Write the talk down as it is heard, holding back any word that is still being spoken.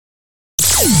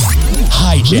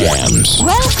High Jams.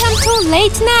 Welcome to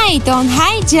Late Night on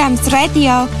High Jams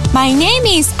Radio. My name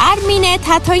is Armine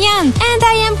Tatoyan and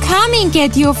I am coming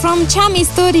at you from Chami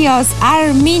Studios,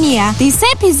 Armenia. This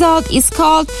episode is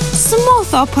called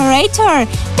Smooth Operator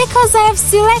because I have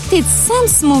selected some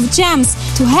smooth jams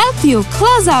to help you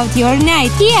close out your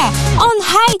night here on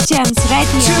High Jams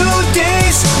Radio.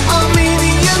 Today's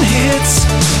Armenian hits,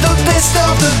 the best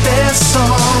of the best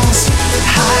songs.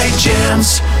 High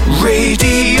Jams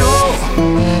Radio.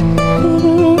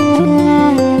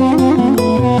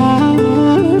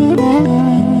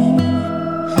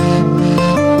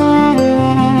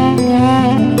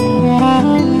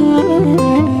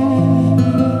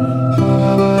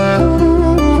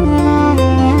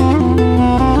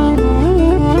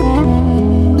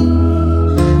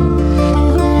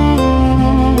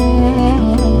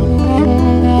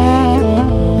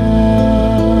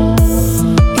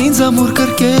 Amor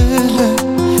կրկել է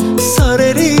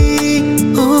սարերի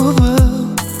ովը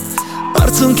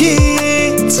Արցունքի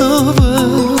ծովը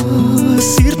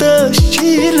սիրտս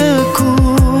չի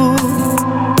լքում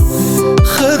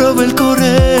Խրով էլ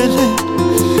կորել է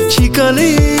չի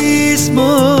գալիս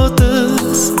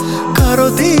մոտս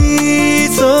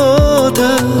Կարոտից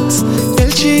օդս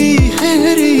էլ չի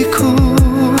հերիքում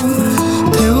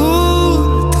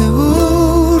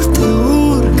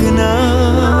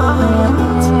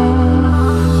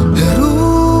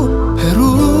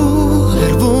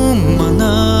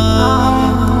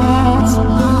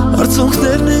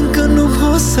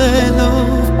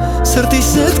Սրտիս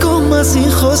հետ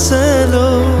կողմասին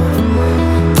խոսելով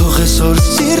Թող այսօր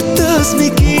սիրտս մի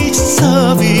քիչ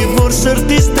ցավի Որ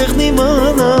սրտիս տեղն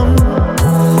իմանամ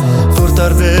Որ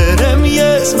տարբերեմ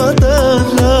ես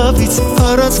վատան լավից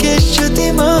Առանց քեզ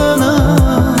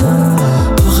չդիմանամ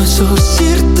Թող այսօր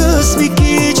սիրտս մի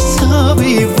քիչ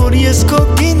ցավի Որ ես քո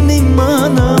կինն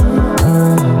իմանամ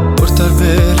Որ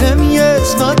տարբերեմ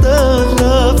ես վատան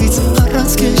լավից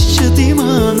Առանց քեզ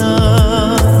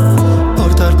չդիմանամ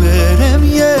Տարբերեմ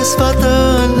ես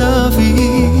վատան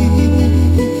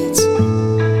լավից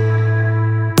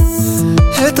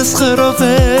Հետս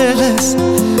խրովել ես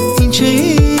ինչ է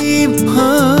իմ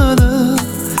հալը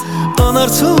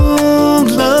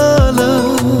Անարցուն լալը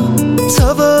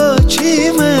Ցավը չի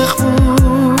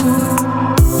մեղվում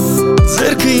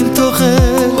Ձերքը իմ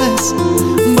թողել ես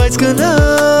Բայց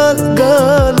գնալ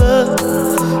գալը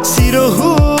Սիրո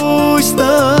հույս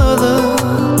տալը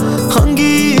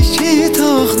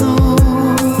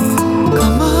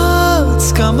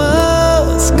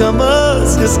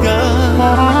Կամաց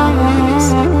կզգաս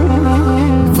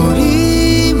Որ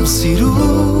իմ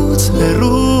սիրուց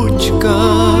հեռու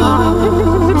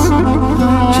չկաս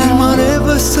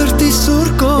Ջերմանևը սրտի սուր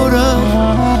կորա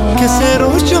Կես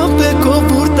հերոր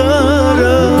ճամպեկով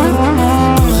ուրտարա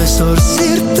Թող այսօր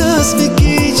սիրտս մի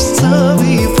քիչ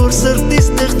ցավի Որ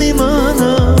սրտիս տեղն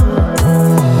իմանա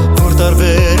Որ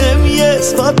տարբերեմ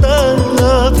ես վատան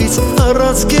լավից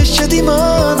Առանց քեզ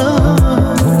չդիմանա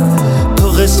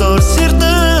Այսօր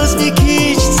սիրտս մի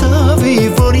քիչ ցավի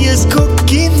Որ ես քո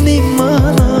կինն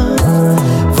իմանամ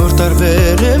Որ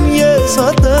տարբերեմ ես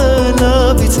վատան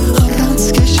լավից Առանց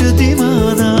քեզ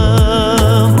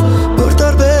չդիմանամ Որ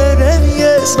տարբերեմ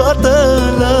ես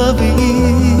վատան լավից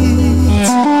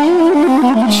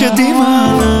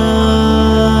Չդիմանամ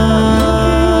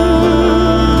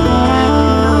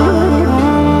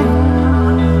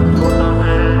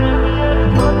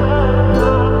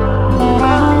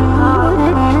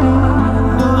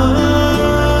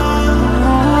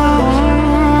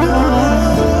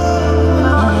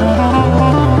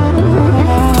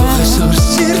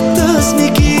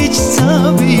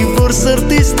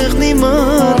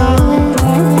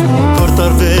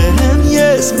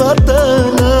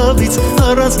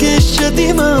Առանց քեզ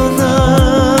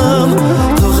չդիմանամ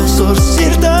Թող այսօր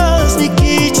սիրտս մի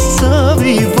քիչ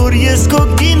ցավի Որ ես քո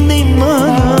կինն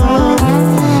իմանամ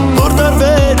Որ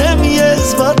տարբերեմ ես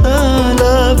վատան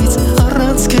լավից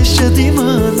Առանց քեզ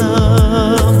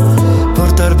չդիմանամ Որ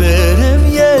տարբերեմ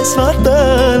ես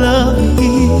վատան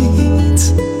լավից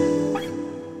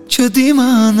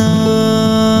Չդիմանամ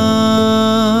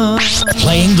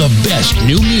Playing the best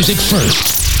new music first.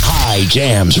 High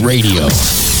Jams Radio.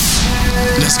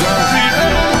 Let's go.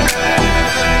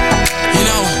 You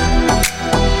know,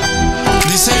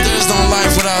 they say there's no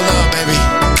life without love, baby.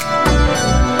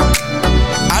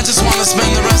 I just wanna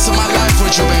spend the rest of my life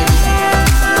with you, baby.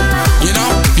 You know,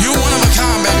 you one of a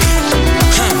kind, baby.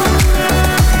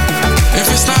 If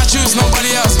it's not you, it's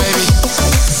nobody else, baby.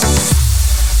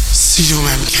 See you,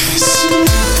 MKS.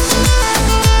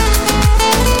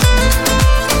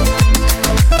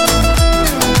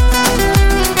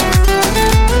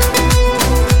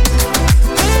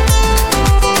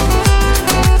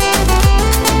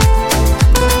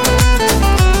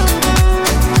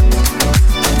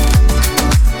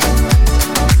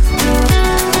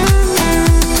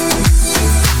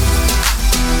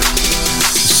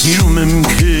 սիրում եմ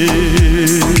քեզ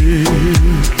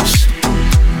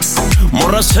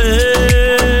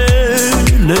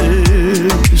մոռացել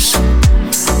ես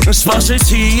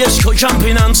սպասեցի ես քո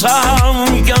ճամփին անցամ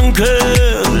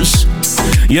կյանքս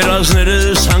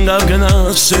երազներս հանգավ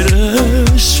գնաց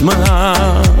սերս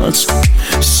մնաց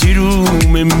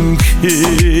սիրում եմ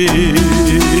քեզ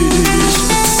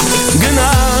գնա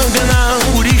գնա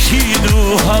ուրիշի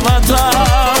դու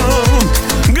հավատամ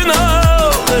գնա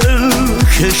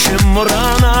քեզ չեմ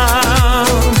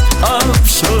մոռանամ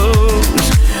ափսոս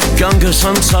կյանքս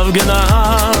անցավ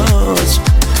գնաց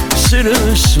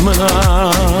սերս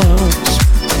մնաց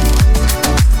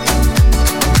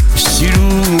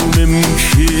սիրում եմ քեզ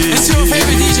It's your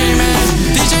favorite DJ, man,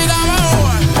 DJ Damo.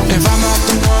 If I'm not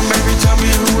the one, baby, tell me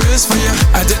who is for you.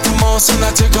 I did the most and I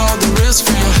took all the risks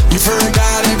for you. You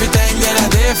forgot everything that I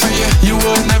did for you. You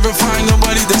would never find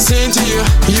nobody that's into you.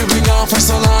 You've been gone for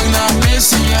so long, now I'm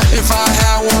missing you. If I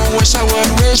had one wish, I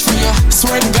would wish for you.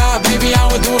 Swear to God, baby, I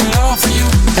would do it all for you.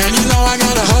 And you know I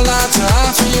got a whole lot to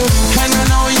offer you. And I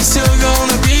know you're still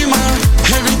gonna be mine.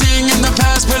 Everything in the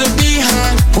past, put it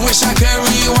behind. Wish I could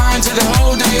rewind to the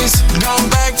old days. Going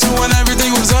back to when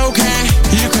everything was okay.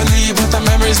 You could leave, but the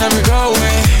memories never go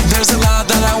away. There's a lot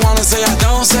that I wanna say, I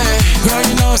don't say. Girl,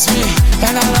 you know it's me,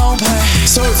 and I don't play.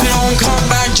 So if you don't come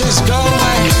back, just go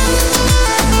away.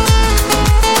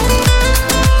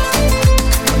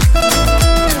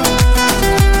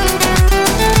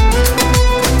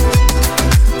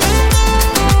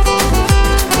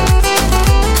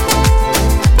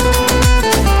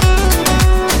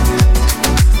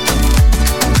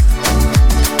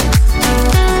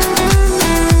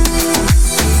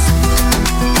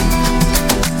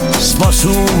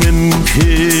 Սպասում եմ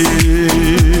քեզ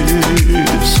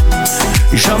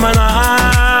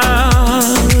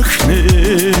ժամանակն է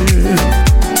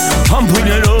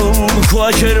համբույրներով քո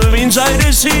աչքերով ինձ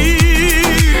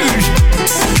այրեցիր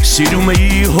սիրում էի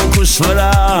հոգուս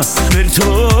վրա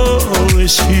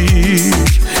վերթովեցիր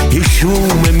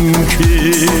հիշում եմ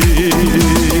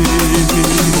քեզ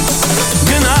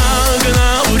գնա գնա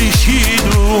ուրիշի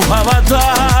դու հավատա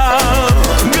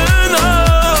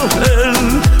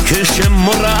քեզ չեմ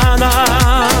մոռանա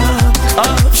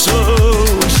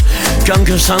ափսոս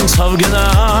կյանքս անցավ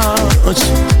գնաց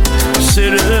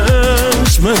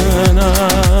սերս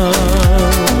մնաց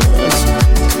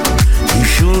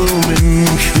հիշում եմ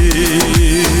քեզ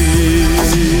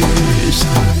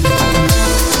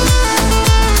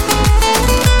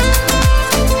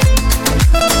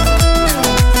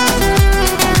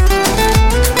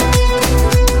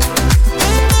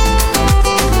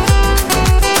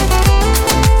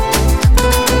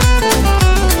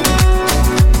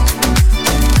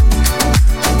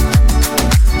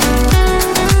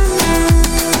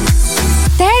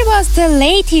The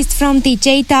latest from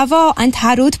DJ Davo and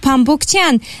Harut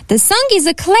Pambukyan. The song is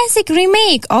a classic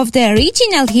remake of the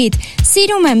original hit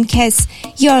Sirum Em Kes.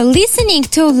 You're listening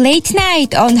to Late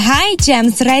Night on High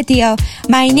Gems Radio.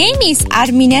 My name is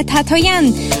Armine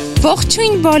Thatoyan.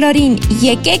 Ողջույն բոլորին,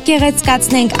 եկեք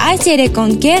գեղեցկացնենք այս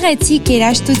երեկոն գեղեցիկ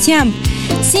երաժշտությամբ.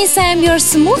 Since I am your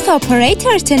smooth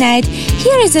operator tonight,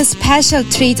 here is a special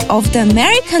treat of the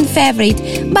American favorite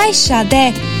by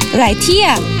Sade, right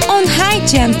here on High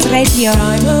Gems Radio.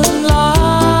 I'm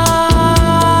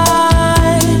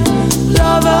alive,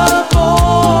 lover boy.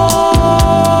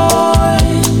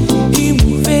 You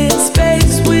move in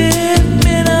space with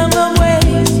minimum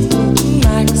waste,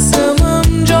 maximum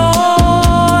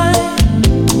joy.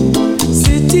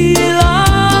 City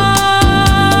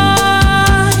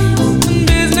lights and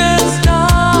business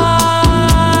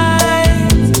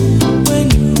nights. When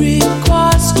you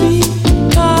require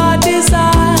streetcar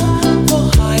desire for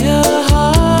higher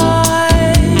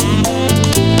heights.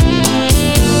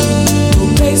 No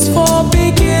place for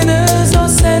beginners or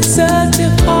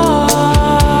sensitive hearts.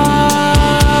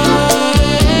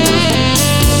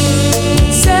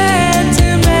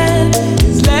 Sentiment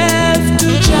is left to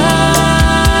shine.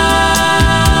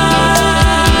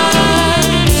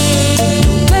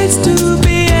 No place to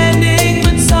be ending,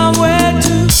 but somewhere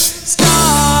to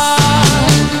start.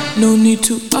 No need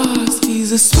to ask,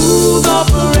 he's a smooth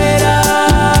operator.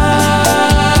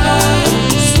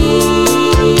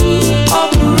 Smooth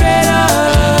operator.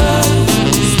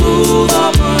 Smooth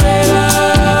operator.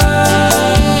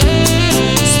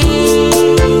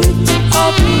 Smooth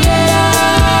operator.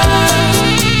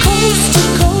 Coast to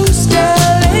coast,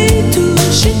 LA to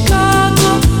Chicago,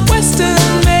 Western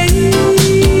Maine.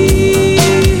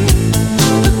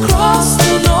 Across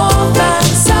the north and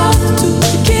south to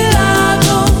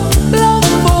Chicago, love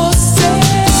for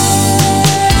sale.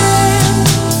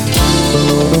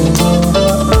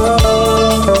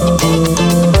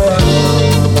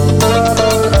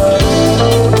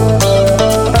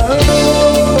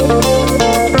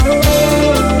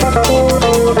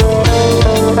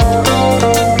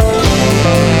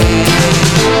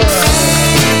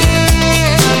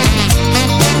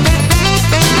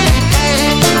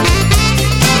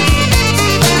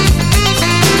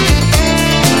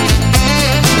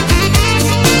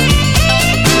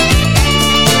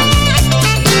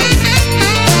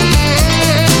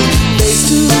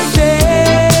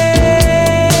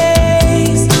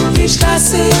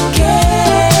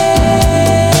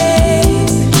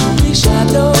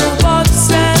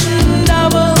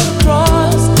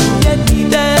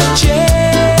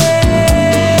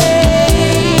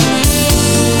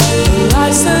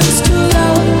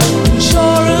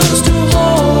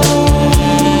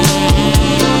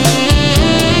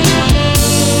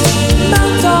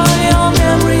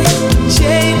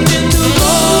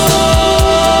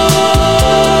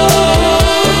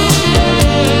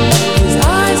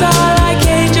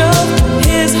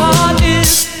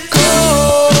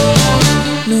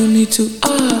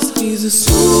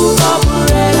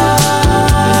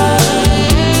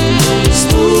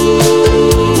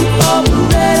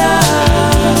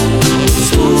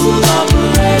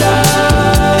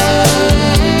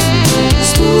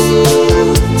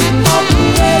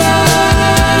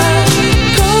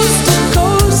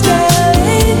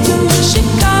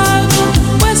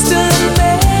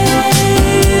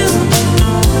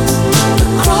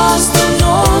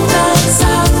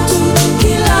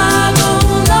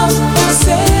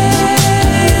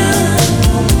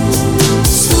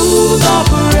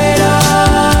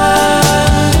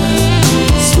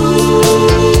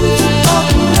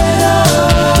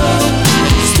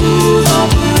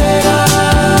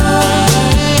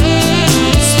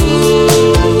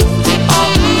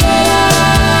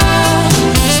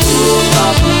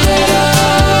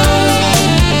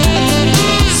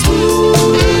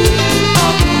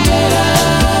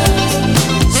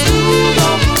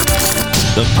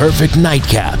 perfect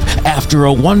nightcap after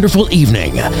a wonderful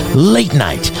evening. Late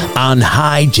night on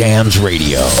High Jams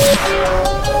Radio.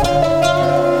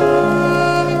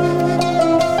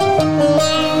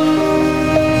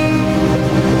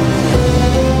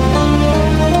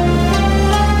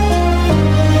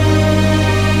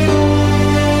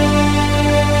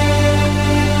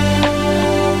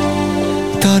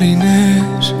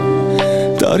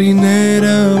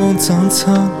 Տարիները ոնց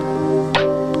անցան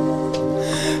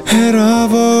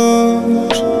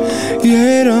հեռավոր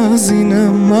երազի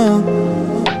նման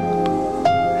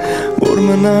որ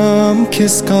մնամ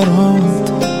քեզ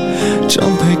կարոտ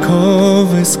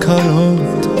ճամփեքով ես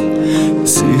քարոտ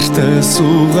սիրտս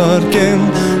ուղարկեմ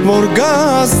որ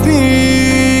գազնի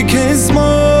քեզ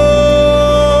մոտ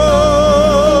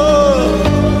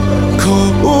քո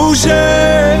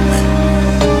ուժեր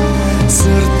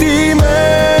սրտի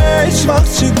վաղ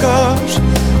չկար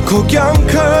քո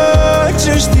կյանքը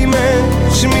ճշտի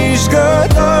մեջ միշտ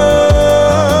գտա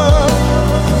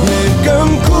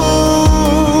երկնքում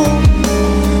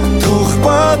թող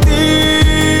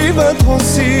պատիվդ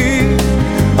հոսի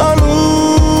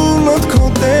անունդ քո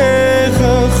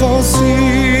տեղը խոսի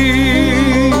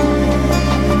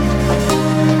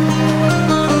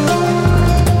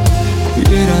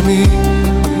Երանի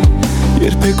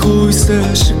երբեք հույսը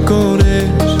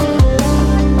շկորեր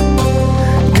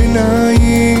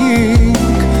Գնայինք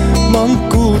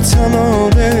մանկության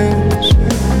օրեր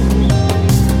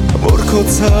Որ քո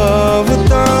ցավը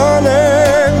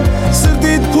տանեմ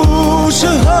Սրտիդ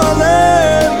փուշը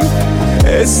հանեմ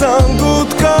Ես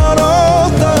անգուտ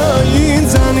կարոտը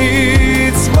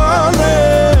ինձանից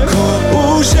բանեմ Քո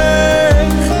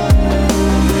ուժեր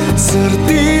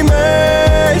Սրտի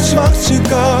մեջ վաղ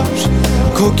չկար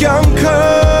Քո կյանքը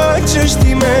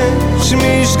ճշտի մեջ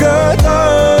միշտ գտա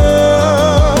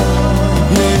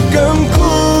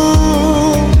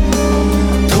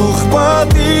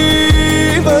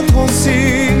Պատիվդ հոսի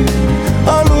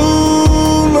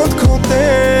անունդ քո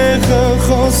տեղը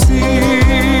խոսի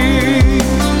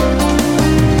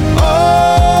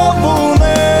Ով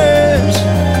ուներ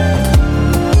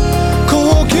քո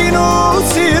հոգին ու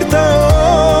սիրտը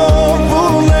ով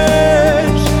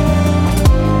ուներ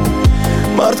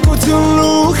մարդկությունն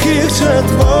ու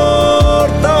խիղճդ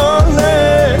որ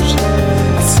տաներ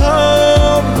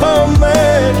ցավը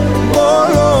մեր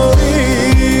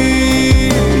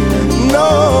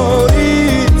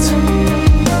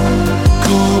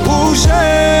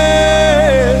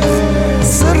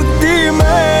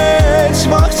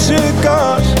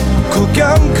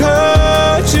Կյանքը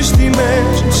ճշտի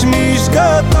մեջ միշտ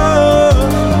գտա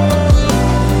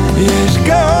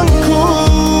Երկնքում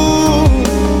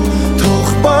թող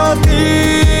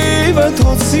պատիվդ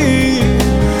հոսի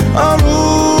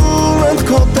անունդ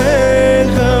քո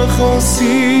տեղը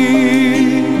խոսի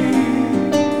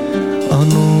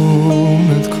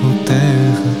անունդ քո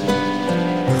տեղը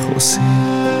խոսի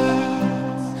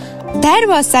That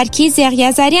was Sarkis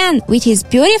Yeryazaryan with his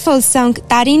beautiful song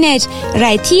Տարիներ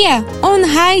right here on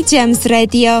High Jams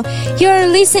Radio. You're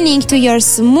listening to your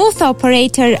smooth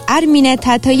operator Armine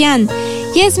Thatoyan.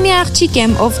 Ես մի աղջիկ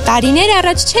եմ, ով տարիներ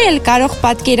առաջ չէր էլ կարող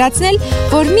պատկերացնել,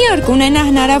 որ մի օր կունենա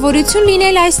հնարավորություն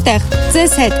լինել այստեղ,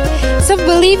 ձեզ հետ. So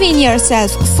believe in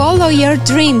yourself, follow your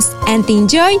dreams and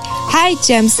enjoy High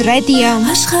Jams Radio.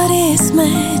 Աշխարհիս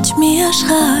մեջ մի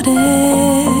աշխարհ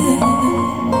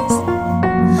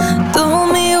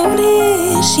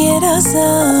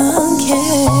երազանք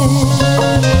ես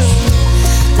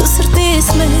Դու սրտիս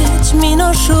մեջ մի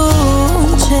նոր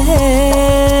շունչ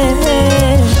ես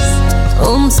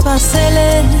Ում սպասել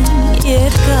եմ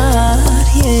երկար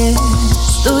ես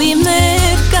Դու իմ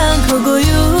ներկան քո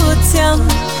գոյությամբ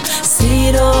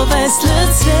Սիրով ես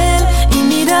լցրել իմ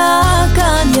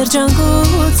իրական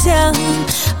երջանկությամբ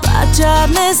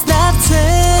Պատճառն ես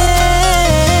դարձել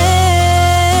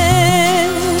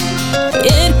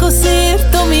Երկու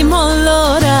սիրտում իմ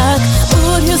մոլորակ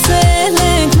Ուր հյուսել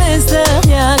ենք մեզ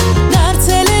դղյակ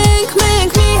Դարձել ենք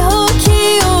մենք մի հոգի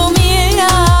ու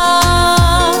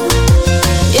միակ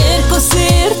Երկու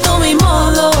սիրտում իմ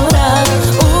մոլորակ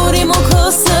Ուր իմ ու քո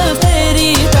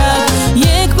սրտերի տակ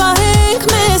Եկ պահենք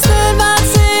մեզ տրված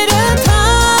սերը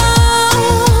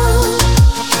թակ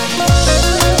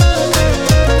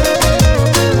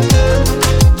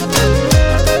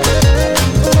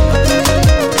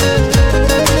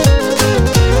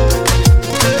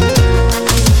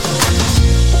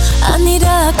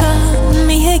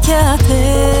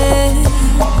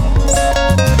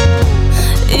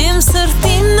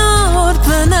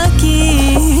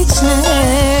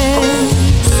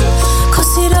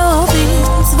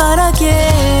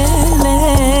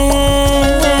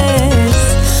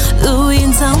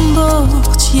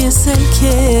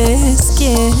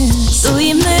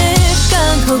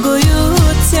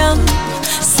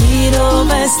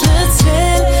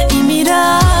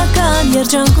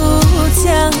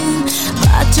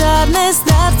մեզ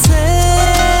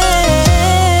դարձել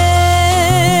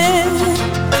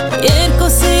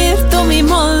Երկու սիրտ ու մի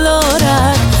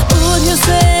մոլորակ Ուր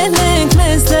հյուսել ենք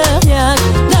մեզ դղյակ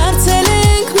Դարձել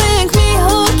ենք մենք մի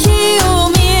հոգի ու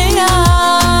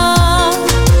միակ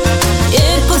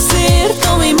Երկու սիրտ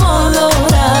ու մի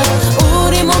մոլորակ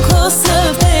Ուր իմ ու քո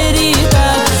սրտերի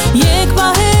տակ Եկ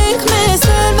պահենք մեզ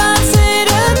դրված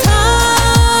սերը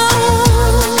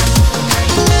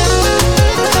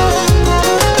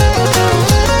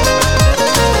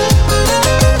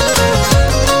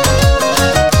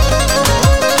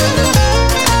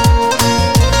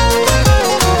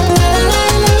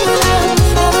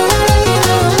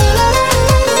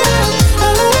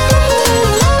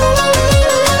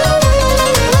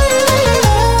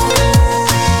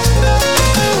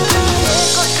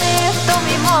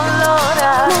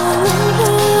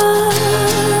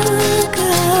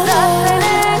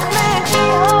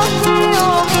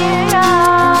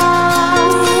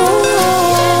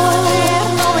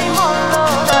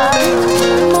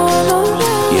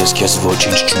Ես քեզ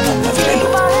ոչինչ չունեմ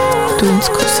նվիրելու Դու ինձ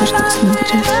քո սրտն ես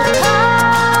նվիրել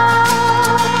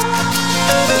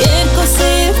Երկու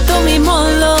սիրտ ու մի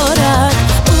մոլորակ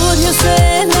Ուր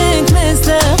հյուսել ենք մեզ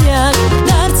դղյակ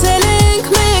Դարձել ենք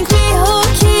մենք մի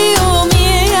հոգի ու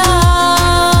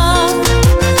միակ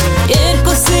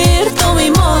Երկու սիրտ ու մի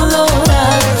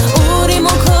մոլորակ Ուր իմ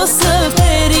ու քո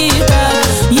սրտերի տակ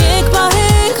Եկ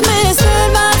պահենք մեզ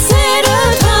դրված սերը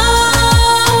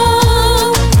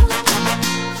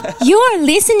You are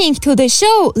listening to the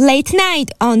show Late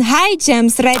Night on High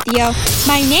Gems Radio.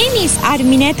 My name is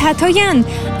Armine Tatoyan.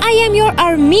 I am your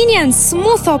Armenian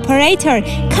smooth operator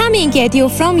coming at you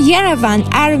from Yerevan,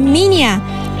 Armenia.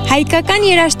 Հայկական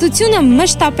երաժշտությունը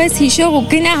մշտապես հիշող ու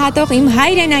գնահատող իմ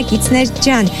հայրենակիցներ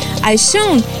ջան, այս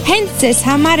շոուն հենց ձեզ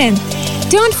համար եմ։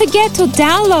 Don't forget to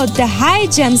download the High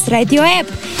Gems Radio app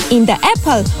in the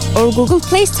Apple or Google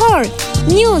Play Store.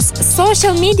 News,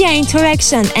 social media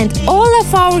interaction, and all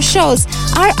of our shows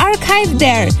are archived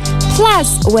there. Plus,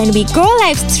 when we go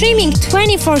live streaming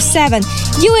 24/7,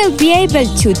 you will be able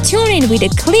to tune in with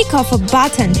a click of a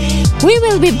button. We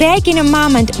will be back in a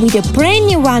moment with a brand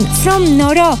new one from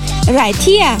Noro, right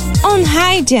here on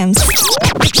High Gems.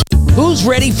 Who's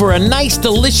ready for a nice,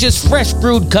 delicious, fresh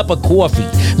brewed cup of coffee?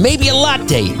 Maybe a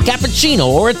latte, cappuccino,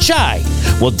 or a chai?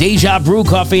 Well, Deja Brew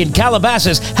Coffee in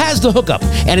Calabasas has the hookup,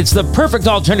 and it's the perfect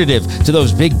alternative to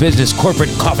those big business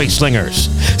corporate coffee slingers.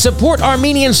 Support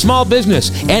Armenian small business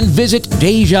and visit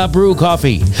Deja Brew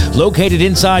Coffee. Located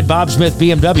inside Bob Smith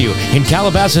BMW in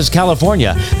Calabasas,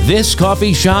 California, this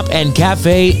coffee shop and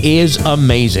cafe is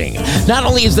amazing. Not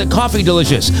only is the coffee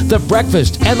delicious, the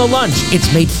breakfast and the lunch,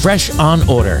 it's made fresh on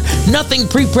order. Nothing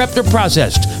pre-prepped or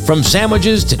processed. From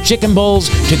sandwiches to chicken bowls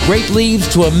to grape leaves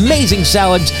to amazing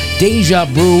salads, Deja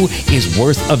Brew is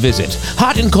worth a visit.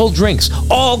 Hot and cold drinks,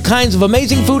 all kinds of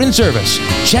amazing food and service.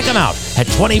 Check them out at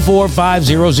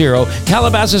 24500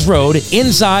 Calabasas Road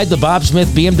inside the Bob Smith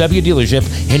BMW dealership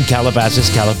in Calabasas,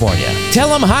 California. Tell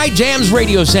them High Jams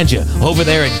Radio sent you over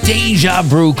there at Deja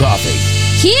Brew Coffee.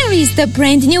 Here is the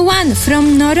brand new one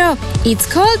from Noro.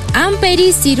 It's called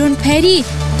Amperi Sirun Peri.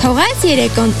 Թողած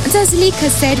երեկոն ձեզ լիքը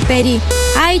սեր բերի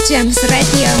High Gems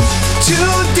Radio.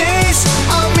 Today's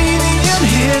Armenian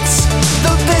hits,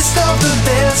 the best of the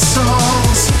best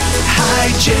songs.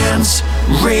 High Gems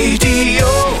Radio.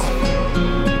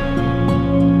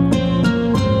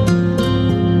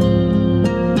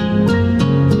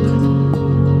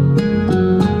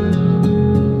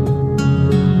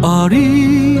 Արի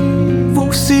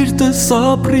որ սիրտս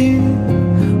ապրի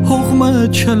հողմը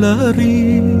չլարի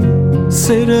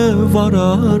սերը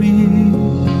վարարի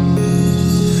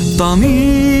տանի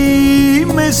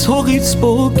մեզ հողից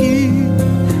պոկի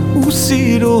ու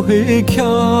սիրո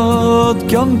հեքիաթ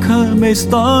կյանքը մեզ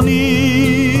տանի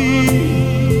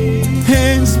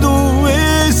հենց դու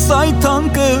ես այդ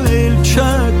անկը էլ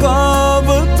չկա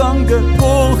վտանգը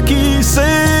կողքիս է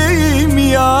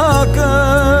միակը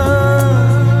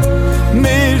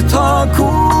մեր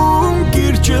թակում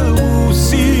կիրճը ու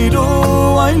սիրո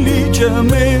այն լիճը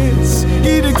մեզ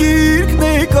իր գիրկն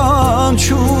է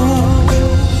կանչում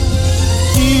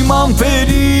իմ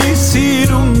ամպերի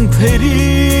սիրուն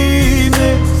փերին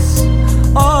ես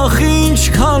ախ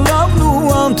ինչքան լավն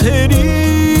ու անթերի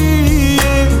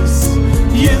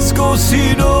ես քո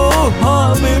սիրո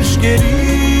համերժ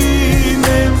գերին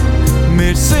եմ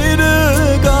մեր սերը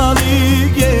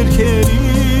գալիք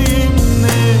երգերին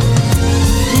է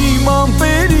իմ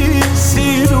ամպերի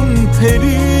սիրուն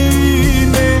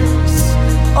փերին ես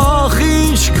ախ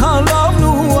ինչքան լավն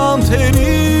ու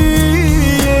անթերի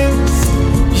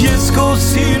ես քո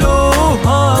սիրո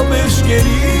համերժ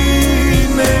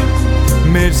գերին եմ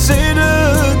մեր սերը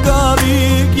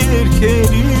գալիք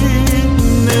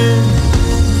երկերին է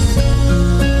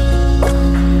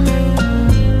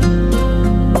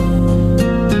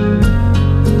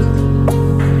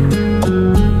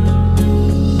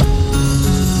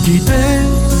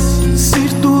Գիտես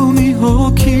սիրտունի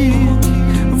հոգի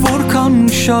Որքան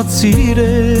շատ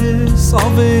սիրես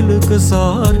ավելը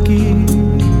կզարկի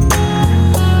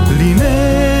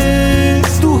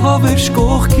Լինես դու հավերժ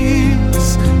կողքիս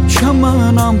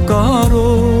Չմնամ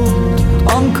կարոտ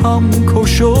անգամ քո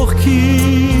շողքի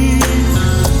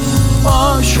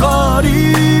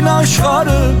Աշխարհին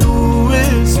աշխարհը դու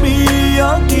ես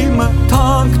միակիմը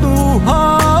Թանկն ու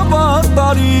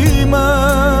հավատարիմը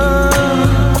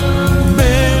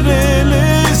Բերել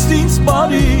ես ինձ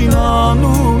բարին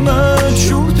անունը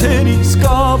Շուրթերից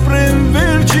կապրեմ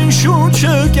վերջին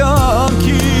շունչը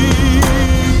կյանքի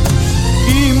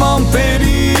Իմ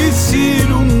ամպերից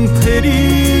սիրուն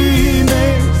թերին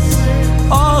ես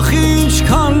Ախ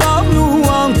ինչքան լավն ու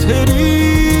անթերի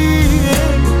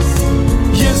ես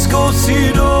Ես քո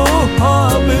սիրո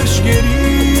հավերժ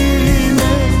գերին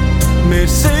է Մեր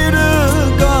սերը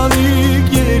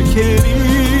գալիք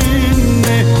երկերին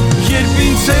է Երբ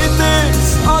ինձ հետ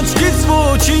ես աչքից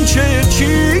ոչինչ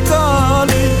չի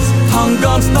գալիս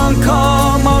Հանգանցն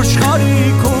անգամ աշխարհի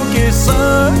քո կեսը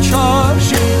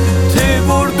չարժի Թե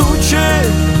որ դու չէ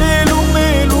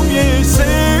էլում ես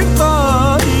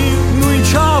էտայի Նույն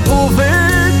չափով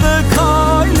հետը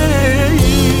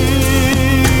քայլեի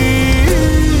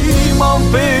Իմ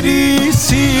ամպերի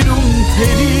սիրուն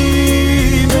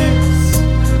թերին ես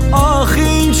Ախ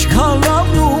ինչքան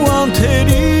լավն ու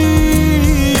անթերի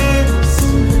ես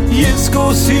Ես քո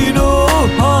սիրո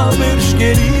հավերժ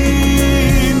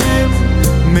գերին եմ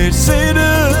Մեր սերը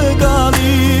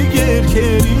գալիք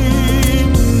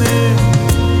երկերին է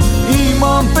Իմ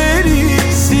ամպերի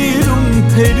սիրուն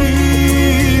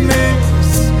թերին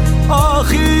ես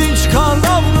Ախ ինչքան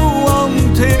լավն ու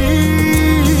անթերի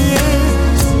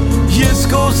ես Ես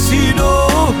քո սիրո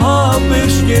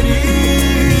հավերժ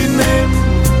գերին եմ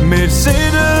Մեր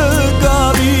սերը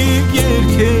գալիք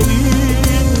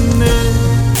երկերին է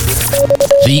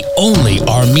The only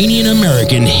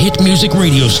Armenian-American hit music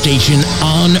radio station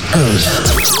on earth.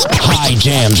 High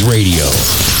Jams Radio.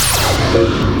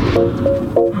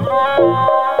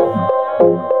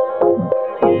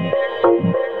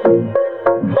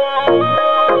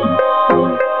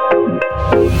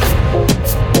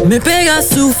 Me pega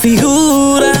su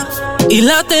figura y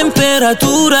la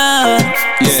temperatura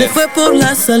Se fue por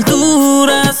las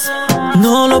alturas,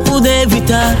 no lo pude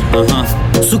evitar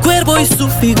Su cuerpo y su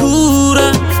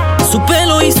figura, su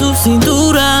pelo y su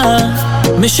cintura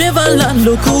Me llevan la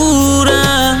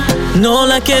locura, no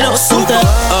la quiero soltar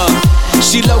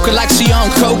She loca like she on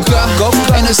coca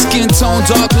And her skin tone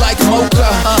dark like mocha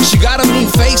She got a mean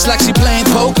face like she playing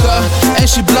poker And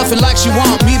she bluffing like she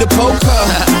want me to poke her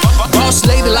Boss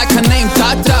lady like her name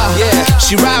Tata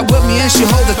She ride with me and she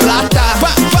hold the plata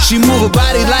She move her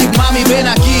body like mami ven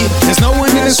aquí There's no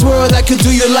one in this world that could do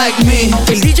you like me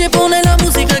El DJ pone la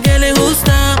música que le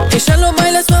gusta Ella lo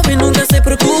baila suave y nunca se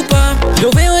preocupa Lo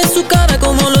veo en su cara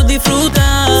como lo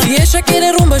disfruta Si ella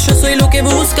quiere rumba yo soy lo que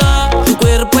busca Tu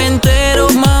cuerpo entero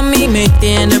mami me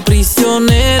tiene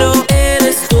prisionero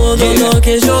Eres todo lo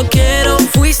que yo quiero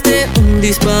Fuiste un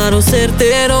disparo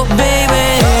certero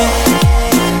baby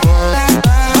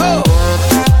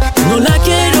No la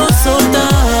quiero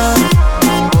soltar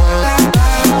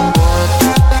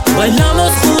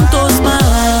Bailamos juntos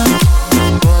más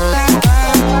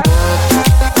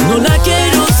No la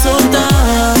quiero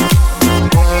soltar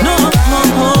No,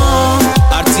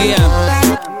 RTM,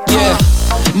 yeah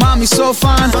Mommy so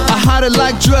fine, I hide it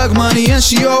like drug money and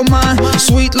she all mine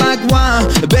Sweet like wine,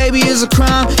 the baby is a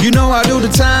crime You know I do the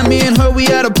time, me and her we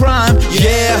at a prime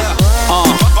Yeah,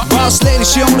 boss lady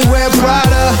she only wear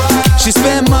Prada She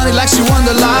spend money like she won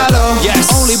the lotto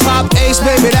Only pop ace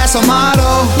baby that's our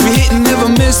motto We hit and never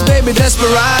miss baby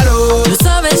desperado Lo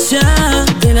sabes ya,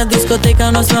 de la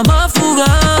discoteca nos vamos a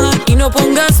fugar Y no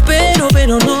pongas pero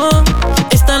no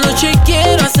Esta noche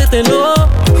quiero hacértelo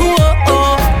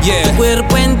Tu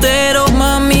cuerpo entero,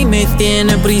 mami, me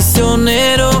tiene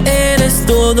prisionero Eres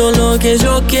todo lo que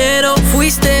yo quiero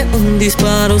Fuiste un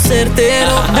disparo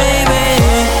certero,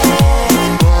 baby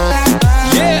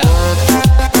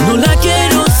No la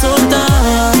quiero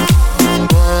soltar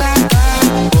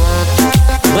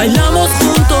Bailamos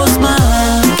juntos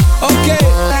más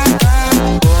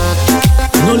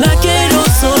No la quiero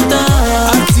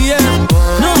soltar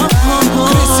No,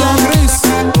 Christian Gris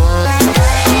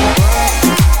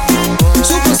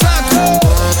Super Saco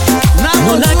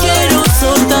No la quiero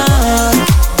soltar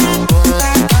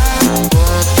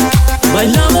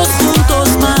Bailamos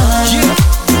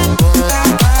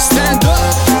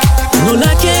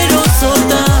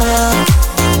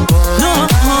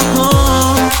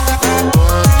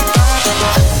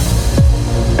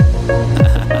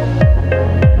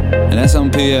nice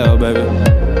on PL, baby.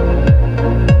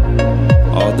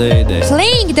 All day.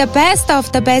 Playing the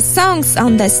best songs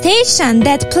on the station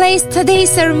that plays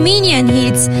today's Armenian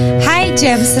hits. Hi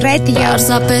Gems Radio.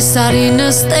 Պարզապես արի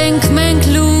նստենք մենք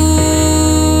լուր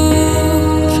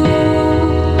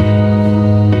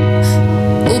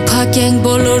ու փակենք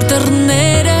բոլոր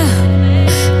դռները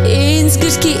ինձ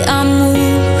գրկի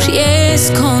ամուր ես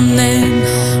քոնեմ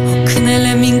օգնել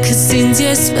եմ ինքս ինձ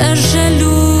ես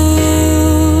վերժելու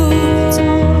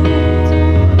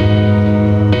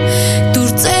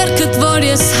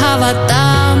Ես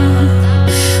հավատամ,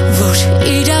 որ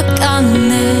իրականն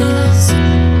ես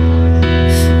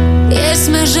Ես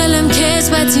մերժել եմ քեզ,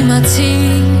 բայց իմացի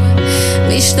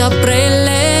Միշտ ապրել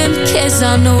եմ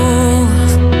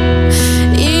քեզանով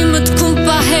Իմ մտքում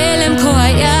պահել եմ քո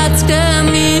հայացքը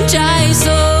մինչ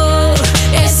այսօր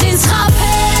Ես ինձ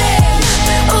խաբել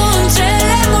ու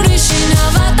ընտրել եմ ուրիշին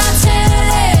հավատացել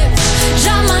եմ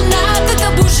Ժամանակը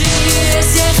կբուժի,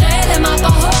 ես եղել եմ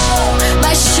ապահով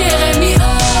Բայց չեղեմ մի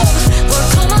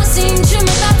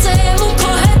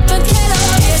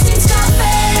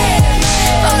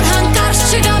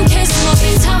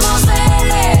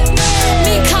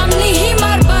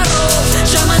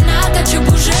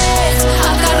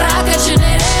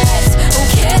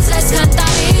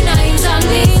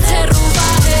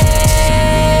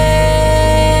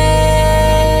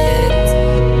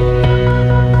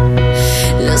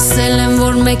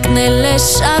մեկնել է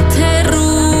շատ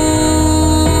հեռու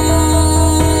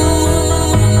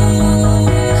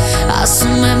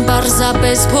Ասում եմ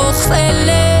պարզապես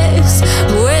փոխվել ես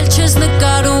ու էլ չես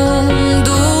նկարում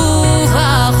դու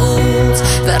վաղուց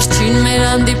Վերջին մեր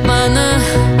հանդիպանը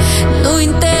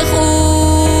նույն տեղում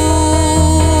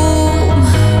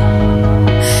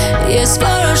Ես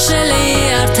որոշել էի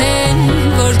արդեն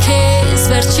որ քեզ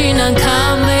վերջին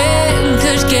անգամ եմ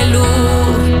գրկելու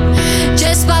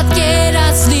Չես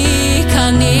պատկերացնի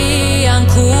քանի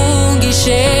անքուն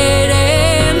գիշեր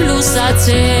եմ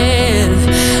լուսացել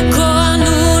Քո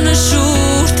անունը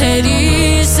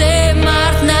շուրթերիս է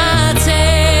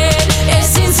մարտնացել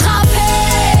Ես ինձ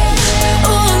խաբել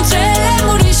ու ընտրել եմ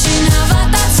ուրիշին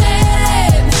հավատացել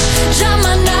եմ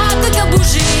Ժամանակը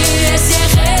կբուժի ես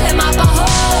եղել եմ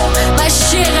ապահով Բայց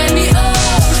չեղեմ մի օր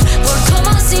որ քո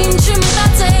մասին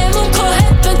չմտածեմ ու քո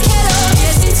հետ պետքերով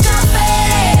Ես ինձ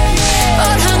խաբել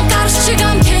որ հանկարծ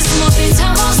չգամ քեզ մոտ ինձ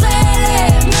համոզել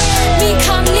եմ Մի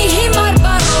քանի հիմար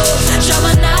բառով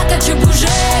ժամանակը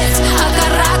չբուժեց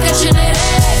հակառակը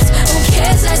չներեց ու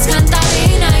քեզ այսքան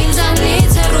տարին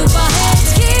ինձանից հեռու պահեց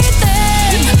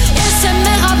Գիտեմ ես եմ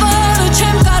մեղավոր ու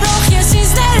չեմ կարող ես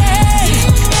ինձ ներել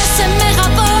Ես եմ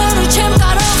մեղավոր ու չեմ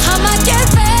կարող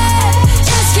համակերպել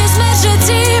Ես քեզ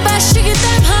մերժեցի բայց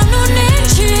չգիտեմ հանուն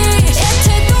ինչի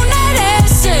Եթե դու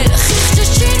ներես խիղճս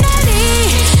չի ների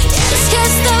Ես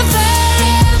քեզ տվել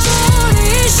եմ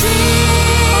ուրիշին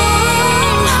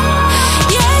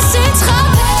Ես ինձ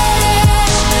խաբել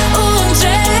եմ ու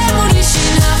ընտրել եմ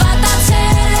ուրիշին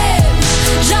հավատացել եմ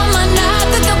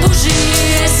Ժամանակը կբուժի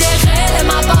ես եղել եմ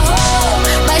ապահով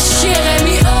Բայց չեղեմ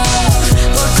մի օր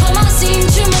որ քո մասին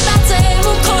չմտածեմ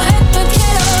ու քո հետ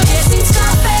պետքերով Ես ինձ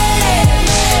խաբել եմ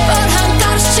որ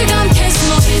հանկարծ չգամ քեզ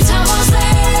մոտ ինձ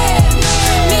համոզել եմ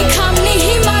Մի քանի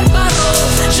հիմար բառով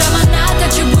ժամանակը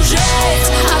չբուժեց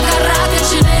հակառակը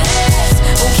չներեց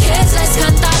ու քեզ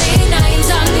այսքան տարին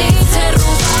ինձանից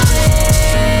հեռու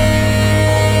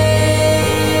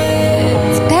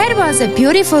That was a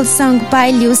beautiful song by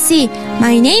Lucy.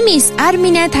 My name is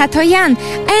Armine Thatoyan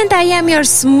and I am your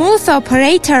smooth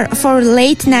operator for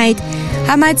late night.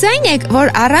 Համաձայն եք, որ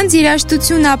առանց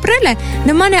երաժշտություն ապրելը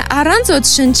նման է առանց օդ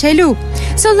շնչելու.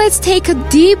 So let's take a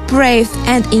deep breath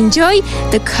and enjoy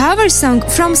the cover song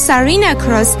from Sarina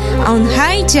Cross on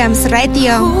High Gems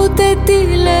Radio. Ούτε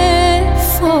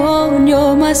τηλέφωνο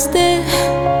είμαστε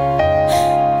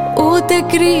Ούτε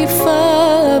κρυφά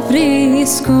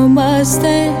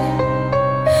βρισκόμαστε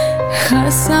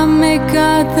Χάσαμε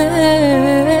κάθε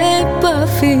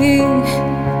επαφή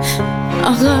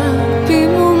Αγάπη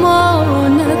μου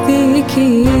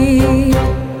μοναδική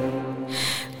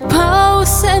Πάω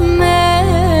σε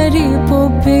μέρη που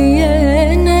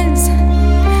πήγαινες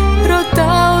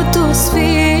Ρωτάω τους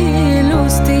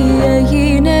φίλους τι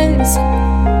έγινες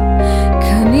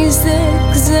Κανείς δεν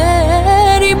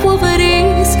ξέρει που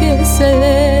βρίσκεσαι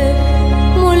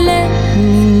Μου λένε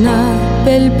να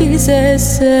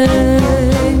απελπίζεσαι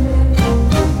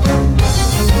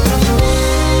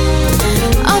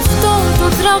Αυτό το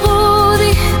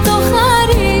τραγούδι το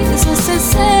χαρίζω σε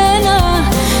σένα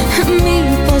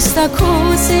Μήπως θα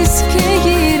ακούσεις και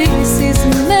γυρίσεις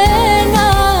μένα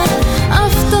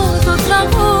Αυτό το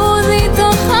τραγούδι το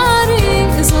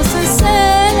χαρίζω σε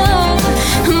σένα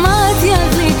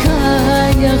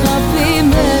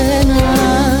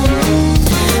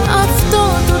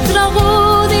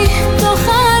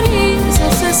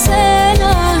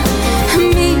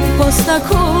θα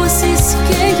ακούσεις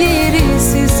και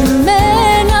γυρίσεις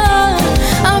μένα.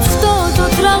 Αυτό το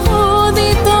τραγούδι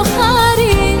το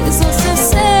χαρίζω σε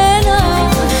σένα.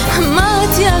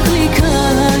 Μάτια γλυκά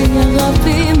η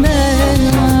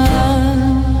αγαπημένα.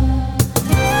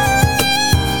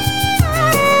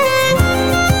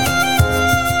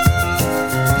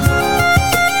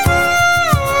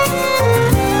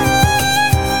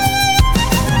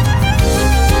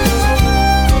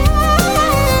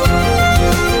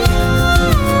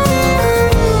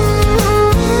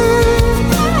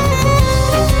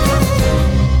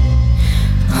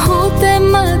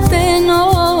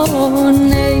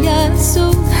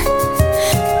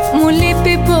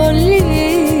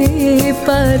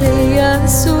 Παρέα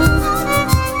σου,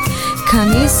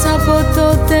 κανείς από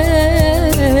τότε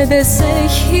δεν σε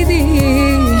έχει δει.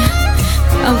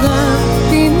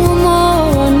 Αγάπη μου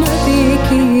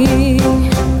μοναδική.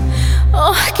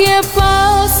 Και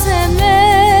πάω σε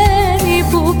μέρη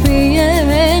που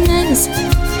πηγαίνεις.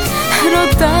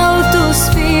 Ρωτάω τους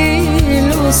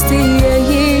φίλους τι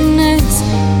έγινες.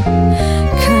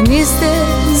 Κανείς δεν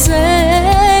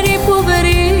ξέρει που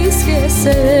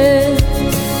βρίσκεσαι.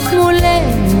 Μου λέει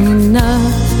να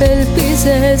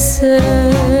ελπίζεσαι.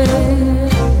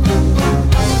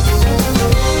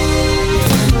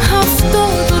 Αυτό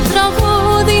το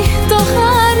τραγούδι το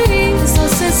χαρίζω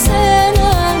σε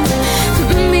σένα.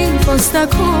 Μήπως θα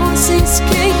ακούσεις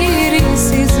και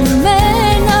γυρίσεις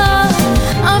μένα.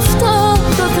 Αυτό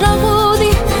το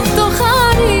τραγούδι το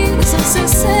χαρίζω σε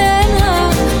σένα.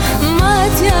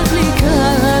 Μάτια γλυκά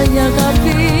η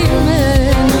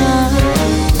αγαπημένα.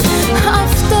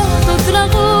 Αυτό το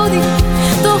τραγούδι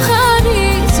το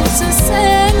χαρίζω σε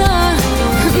σένα.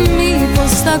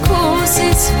 Μήπως θα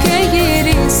ακούσεις και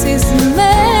γυρίσεις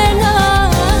μένα.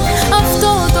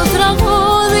 Αυτό το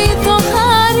τραγούδι το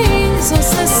χαρίζω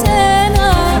σε σένα.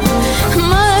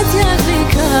 Μάτια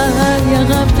γλυκά η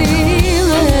αγαπημένα.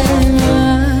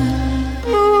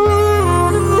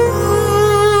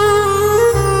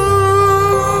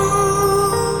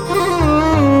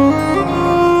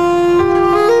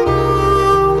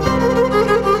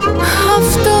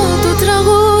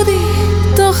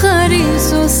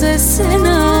 Σε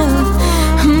σένα,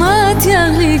 μάτια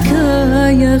γλυκά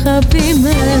η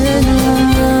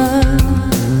αγαπημένα.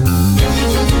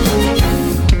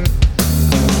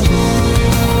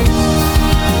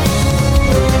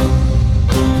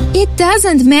 It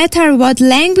doesn't matter what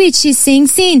language she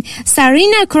sings in,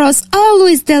 Sarina Cross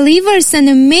always delivers an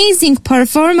amazing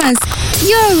performance.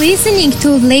 You're listening to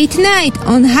Late Night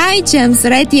on High Gems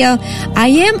Radio. I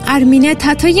am Armine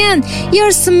Tatoyan,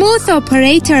 your smooth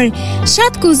operator.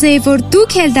 Շատ կուզեի, որ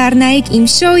դուք էլ դառնայիք իմ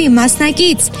շոուի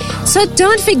մասնակից. So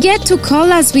don't forget to call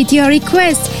us with your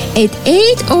request at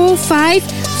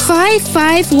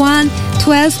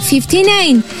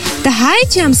 805-551-1259. The High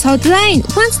Gems hotline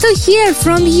wants to hear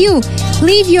from you.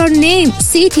 Leave your name,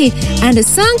 city, and a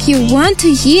song you want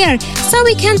to hear so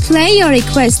we can play your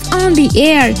request on the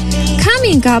air.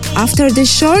 Coming up after the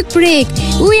short break,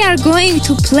 we are going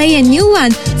to play a new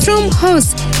one from Hoss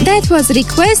that was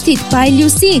requested by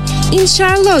Lucy in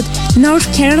Charlotte, North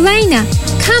Carolina.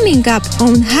 Coming up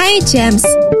on High Gems.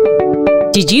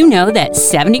 Did you know that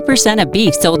 70% of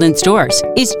beef sold in stores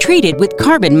is treated with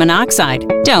carbon monoxide?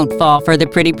 Don't fall for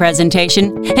the pretty presentation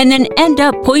and then end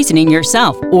up poisoning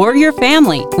yourself or your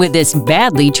family with this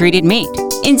badly treated meat.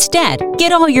 Instead,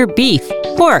 get all your beef,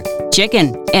 pork, chicken,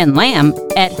 and lamb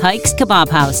at Hike's Kebab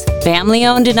House. Family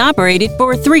owned and operated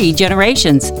for 3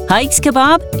 generations. Hike's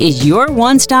Kebab is your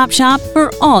one-stop shop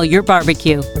for all your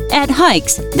barbecue. At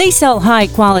Hike's, they sell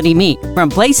high-quality meat from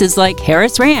places like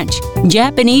Harris Ranch,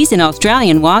 Japanese and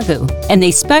Australian Wagyu, and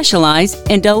they specialize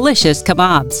in delicious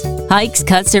kebabs. Hike's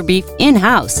cuts their beef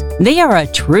in-house. They are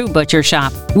a true butcher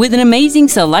shop with an amazing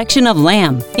selection of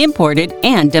lamb, imported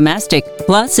and domestic,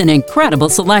 plus an incredible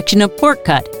selection of pork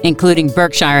cut, including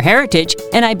Berkshire Heritage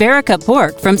and Iberica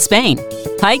pork from Spain.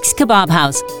 Hike's Kebab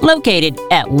House, located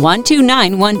at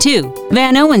 12912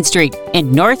 Van Owen Street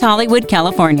in North Hollywood,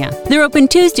 California. They're open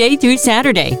Tuesday through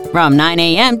Saturday from 9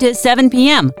 a.m. to 7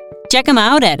 p.m. Check them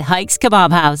out at Hike's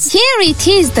Kebab House. Here it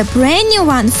is, the brand new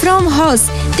one from Hoss.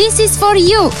 This is for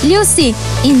you, Lucy.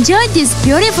 Enjoy this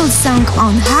beautiful song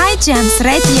on High Gems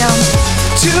Radio.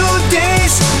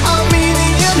 Today's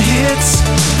Armenian hits,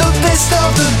 the best of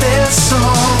the best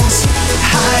songs.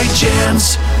 High Gems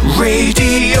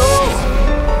Radio.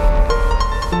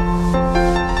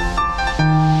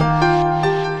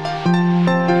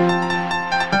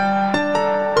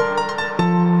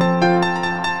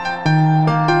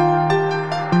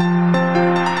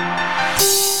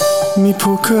 Մի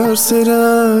փոքր սերը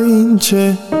ինչ է,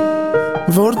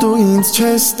 որ դու ինձ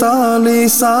չես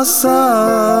տալիս, ասա,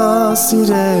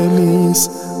 սիրելիս,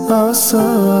 ասա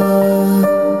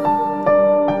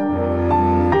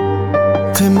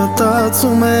Թե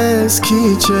մտածում ես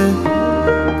քիչ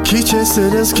է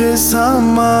սերես քեզ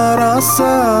համար,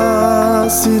 ասա,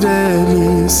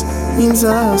 սիրելիս, ինձ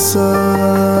ասա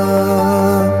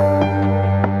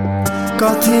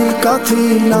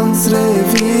Կաթիլ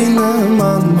անձրևի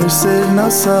նման մեր սերն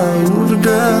ասա ուր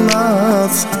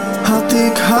գնաց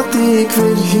Հատիկ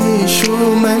վեր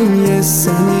հիշում եմ ես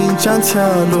այն ինչ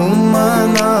անցյալում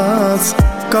մնաց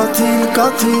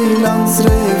Կաթիլ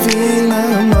անձրևի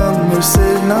նման մեր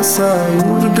սերն ասա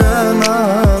ուր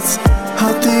գնաց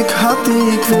Հատիկ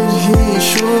վեր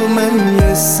հիշում եմ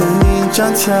ես այն ինչ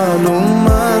անցյալում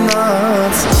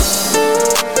մնաց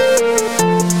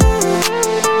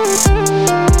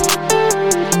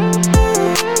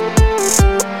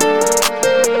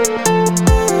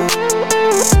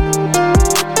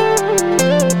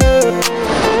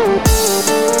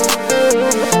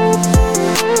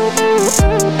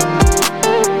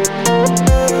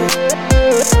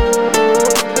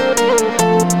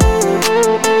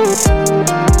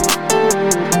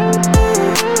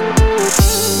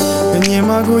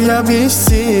Без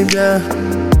тебя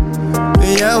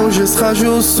я уже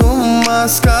схожу с ума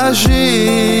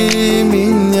Скажи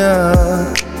меня,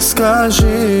 скажи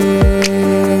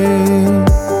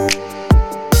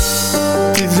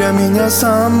Ты для меня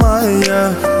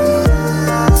самая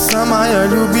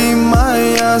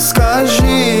любимая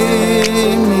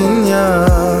Скажи меня,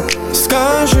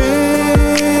 скажи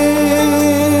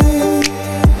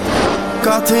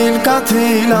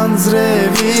Կաթիլ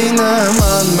անձրևի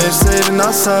նման մեր սերն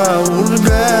ասա ուր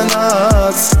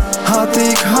գնաց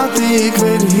Հատիկ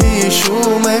վեր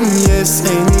հիշում եմ ես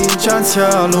այն ինչ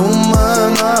անցյալում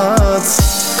մնաց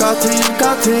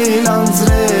Կաթիլ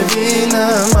անձրևի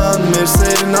նման մեր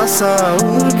սերն ասա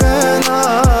ուր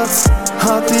գնաց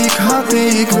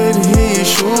Հատիկ վեր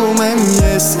հիշում եմ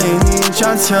ես այն ինչ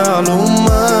անցյալում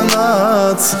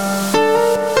մնաց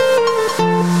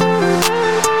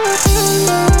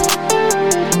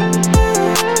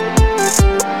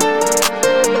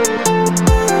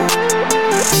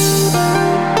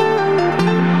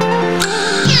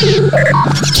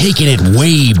Taking it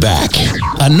way back.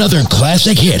 Another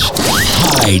classic hit.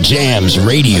 High Jams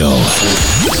Radio.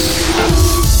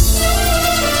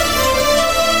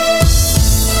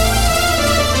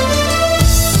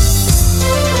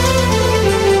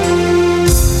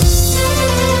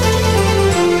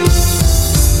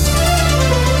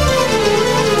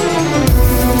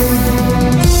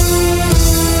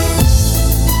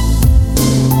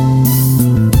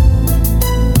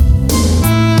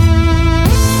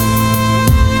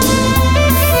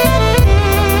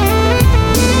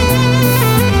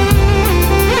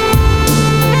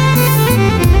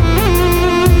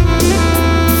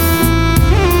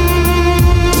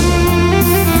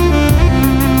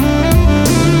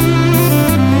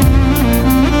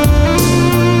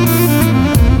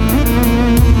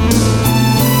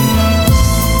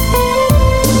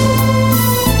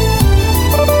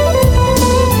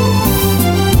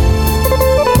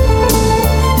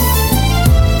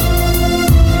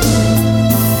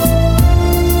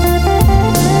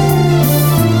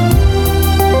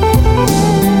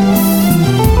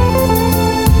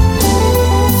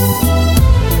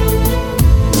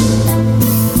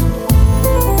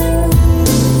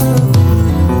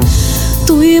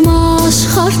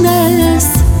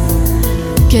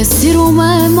 Սիրում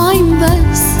եմ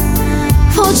այնպես,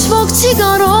 ոչ ոք չի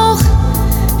կարող,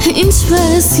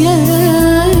 ինչպես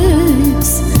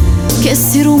ես Քեզ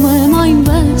սիրում եմ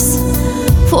այնպես,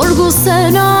 որ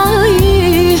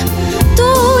գուսենայի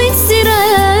Դու ինձ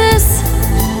սիրես,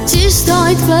 ճիշտ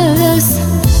այդպես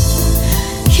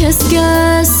Քեզ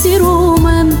սիրում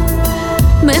եմ,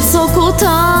 մեծ օգուտ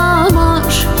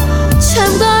համար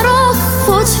Չեմ կարող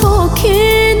ոչ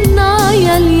ոքին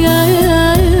նայել ես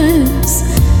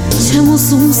Չեմ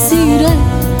ուզում սիրել,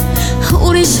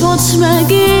 ուրիշ ոչ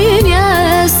մեկին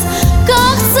ես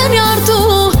Կաղցնյար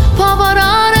դու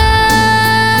բավարար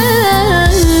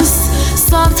ես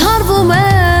Սարդարվում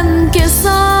եմ կեզ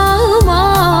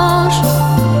համար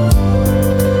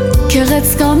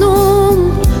Գեղեցկանում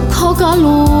քո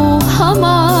գալու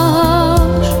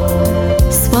համար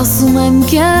Սպասում եմ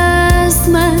կեզ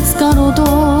մեծ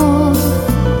կարոտով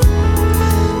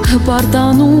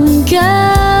Հպարտանում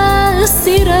կեզ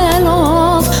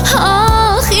սիրելով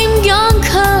Ախ իմ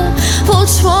կյանքը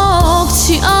ոչ ոք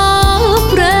չի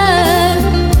ապրել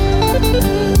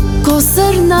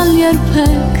Կոսերն ալ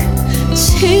երբեք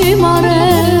չի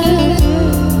մարել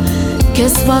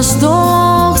Կեզ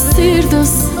վաշտող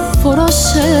սիրտս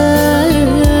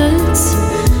որոշեց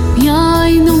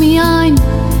միայն ու միայն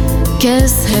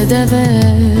քեզ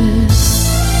հետևել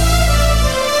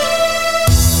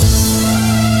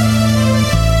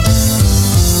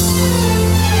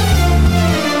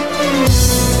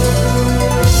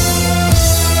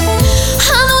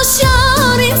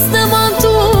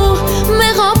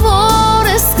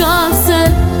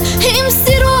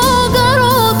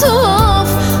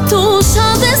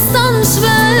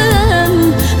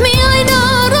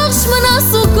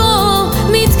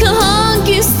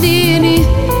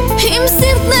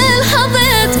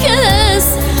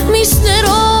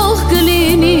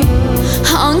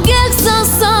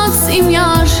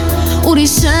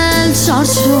ուրիշել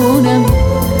չարչունեմ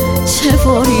չէ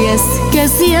որ ես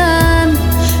կեզի եմ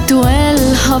դու էլ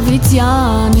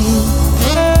հավիտյանի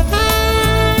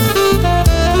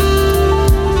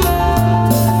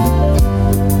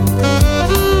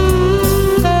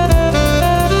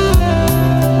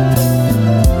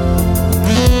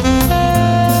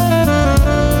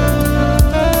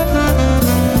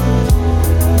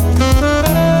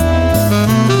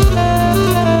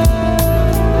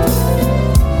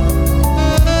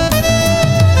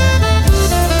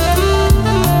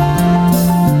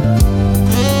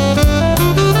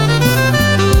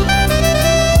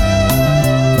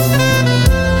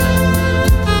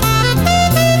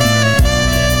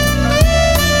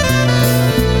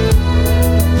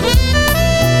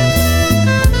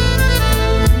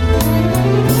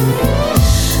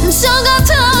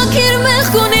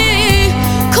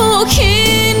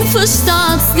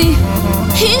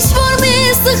Ինչ որ մի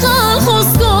սխալ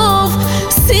խոսքով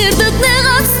սիրտդ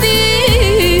նեղացնի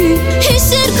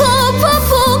Հիշեր քո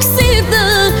փափուկ սիրտը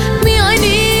միայն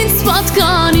ինձ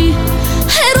պատկանի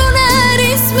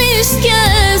Հեռուներից միշտ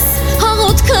քեզ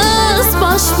հաղորդքս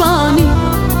պաշտպանի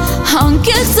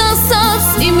Հանկեղծ ասած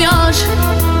իմ յար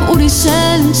ուրիշ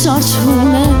էլ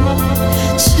չարչունեմ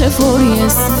Չէ որ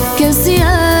ես կեզի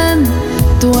եմ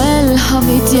դու էլ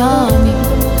հավիտյանի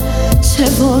Չէ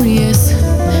որ ես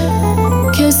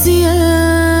Kesi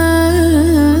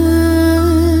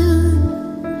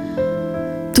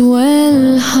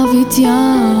Duel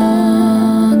Havitiani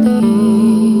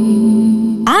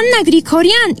Anna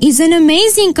Grigorian is an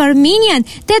amazing Armenian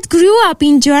that grew up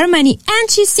in Germany and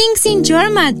she sings in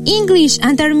German, English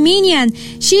and Armenian.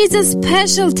 She is a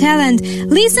special talent.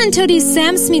 Listen to this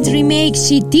Sam Smith remake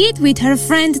she did with her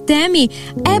friend Demi.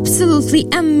 Absolutely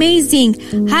amazing.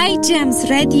 Hi Gems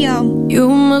Radio. You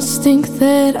must think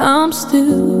that I'm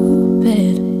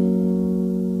stupid.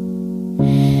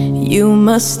 You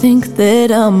must think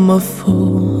that I'm a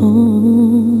fool.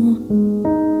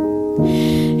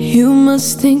 You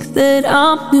must think that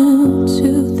I'm new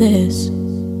to this.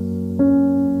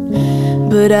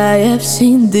 But I have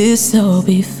seen this all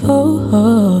before.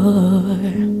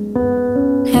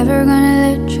 Never gonna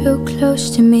let you close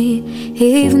to me,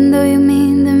 even though you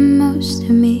mean the most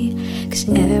to me. 'Cause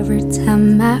every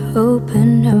time I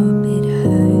open up it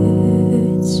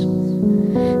hurts.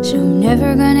 So I'm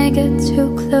never gonna get too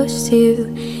close to you,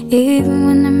 even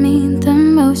when I mean the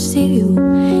most to you.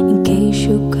 In case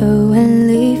you go and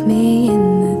leave me in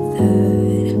the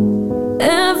third.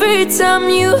 Every time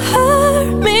you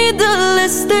hurt me, the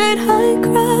less that I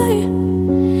cry.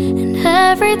 And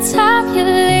every time you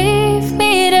leave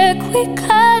me, the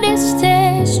quicker this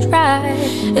stays dry.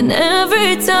 And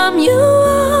every time you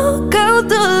walk out,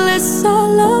 the less I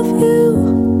love you.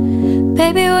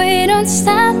 Baby, we don't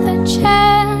stand a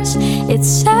chance. It's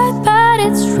sad but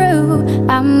it's true.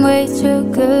 I'm way too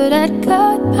good at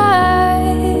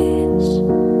goodbyes.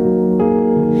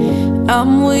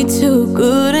 I'm way too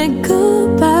good at goodbyes.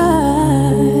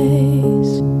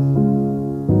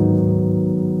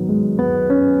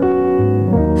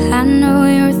 I know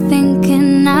you're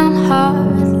thinking I'm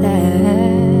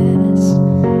heartless.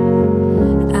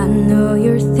 I know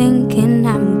you're thinking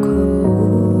I'm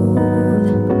cold.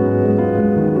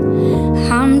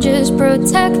 I'm just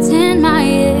protecting my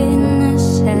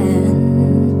innocence.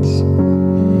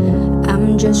 I'm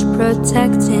just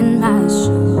protecting my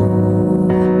soul.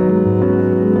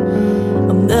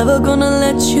 I'm never gonna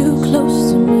let you close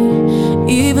to me,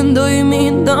 even though you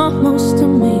mean the most to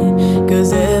me. 'Cause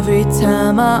every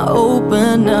time I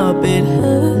open up it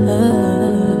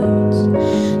hurts.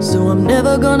 So I'm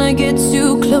never gonna get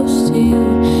too close to you,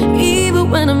 even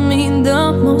when I mean the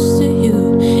most to you.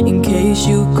 In case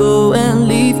you go and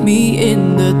leave me in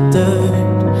the dirt.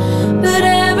 But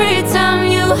every time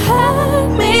you hurt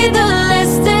me, the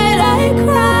less that I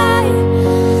cry.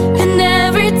 And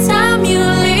every time you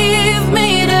leave me,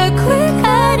 the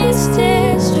quicker it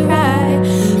stays dry.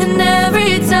 And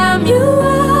every time you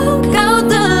walk out,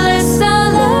 the less I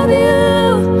love you.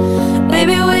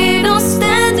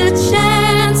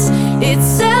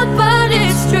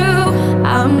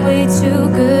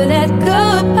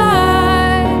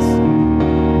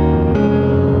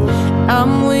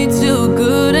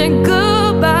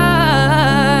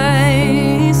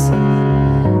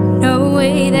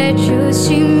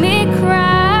 watching me cry.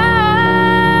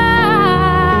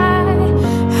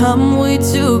 I'm way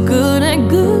too good at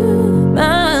goodbyes.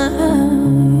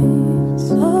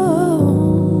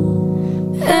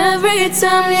 Oh. Every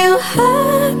time you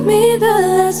hurt me, the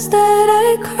less that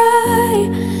I cry.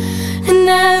 And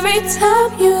every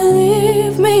time you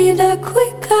leave me, the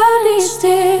quicker these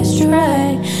tears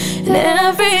dry. And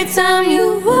every time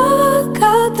you walk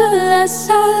out, the less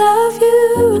I love you.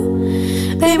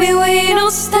 Baby, we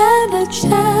don't stand a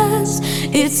chance.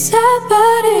 It's sad,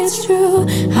 but it's true.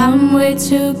 I'm way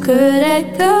too good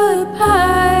at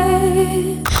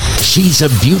goodbye. She's a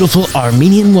beautiful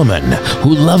Armenian woman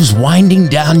who loves winding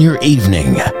down your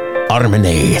evening.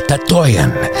 Armine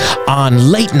Tatoyan on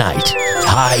Late Night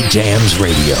High Jams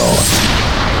Radio.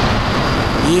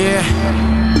 Yeah,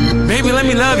 baby, let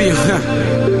me love you.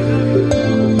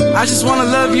 I just wanna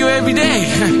love you every day.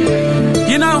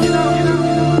 You know,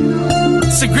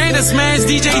 it's the greatest, man. It's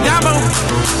DJ Dabo.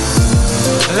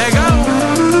 Let go.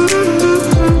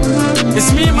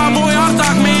 It's me and my boy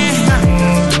Artak, man.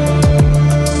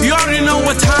 You already know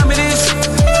what time it is.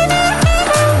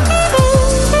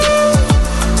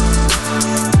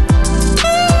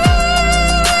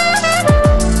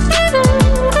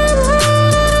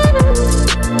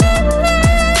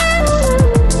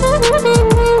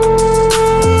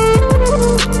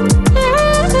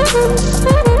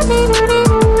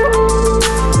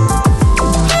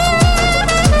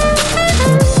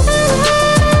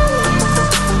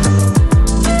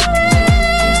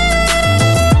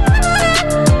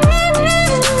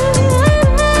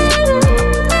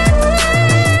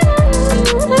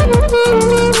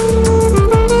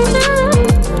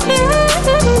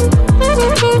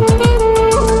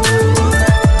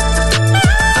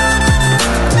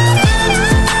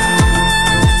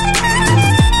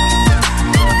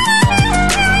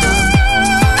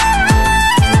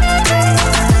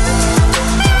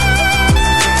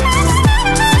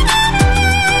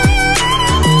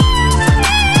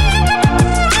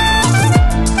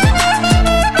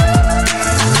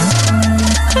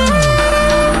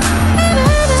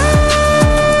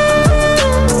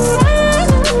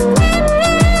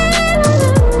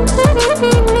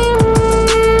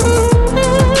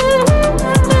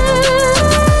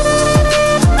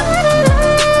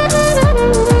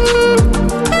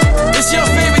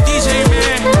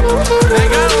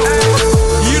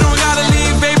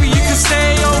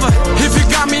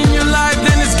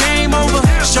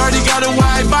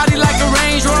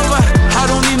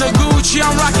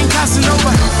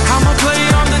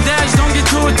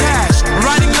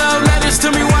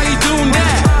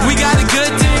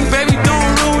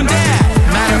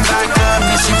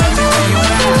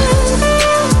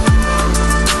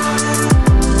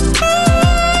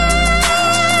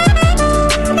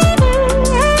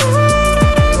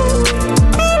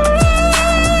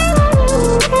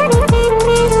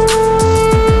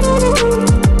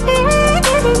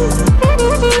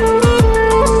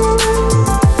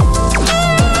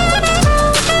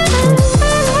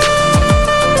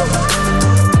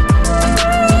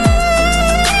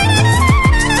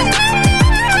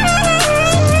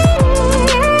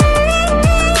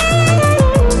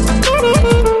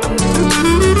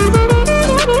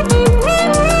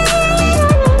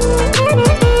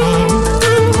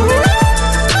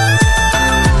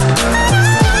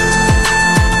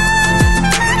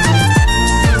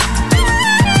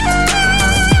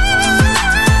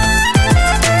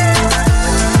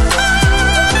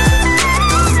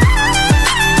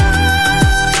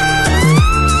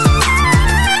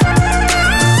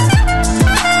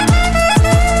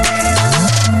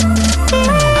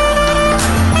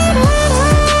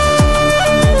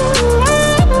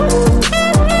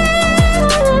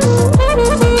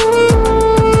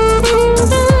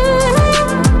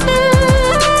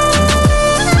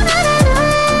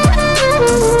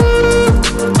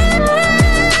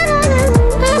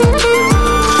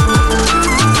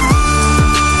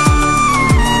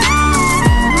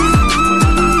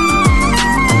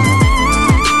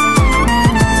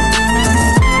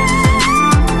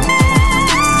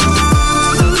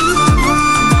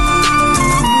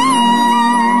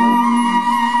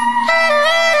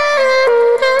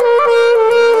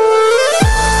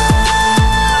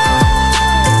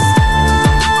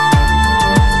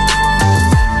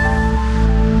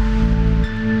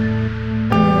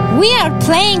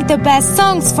 The best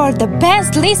songs for the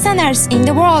best listeners in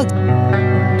the world.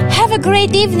 Have a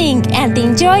great evening and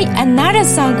enjoy another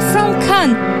song from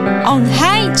Khan on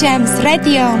High Jams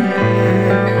Radio.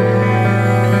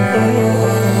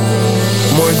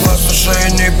 Мой глаз на шее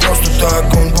не просто так,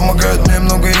 он помогает мне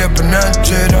многое понять.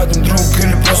 Где рядом друг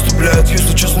или просто блядь.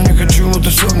 Если честно, не хочу это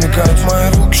все вникать.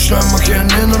 Мои руки в шрамах, я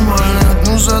ненормальный.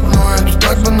 Одну за одной, это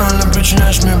так банально.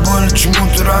 Причиняешь мне боль, чему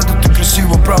ты рада? Ты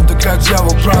красива, правда, как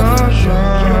дьявол, правда.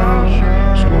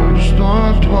 Сколько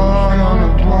стоит твоя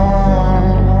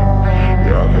любовь?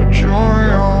 Я хочу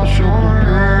ее всю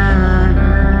купить,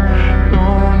 но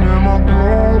не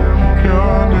могу, я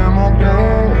не могу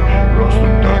просто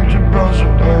так тебя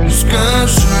забыть.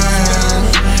 Скажи,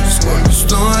 сколько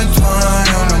стоит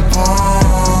твоя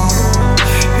любовь?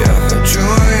 Я хочу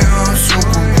ее всю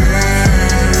купить,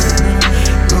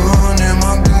 но не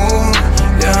могу,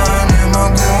 я не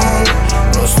могу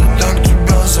просто так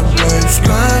тебя забыть.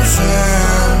 Скажи,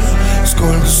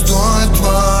 сколько стоит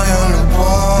твоя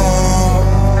любовь?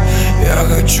 Я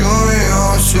хочу ее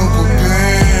всю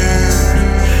купить,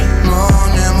 но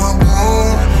не могу,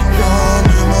 я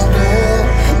не могу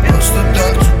просто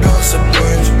так тебя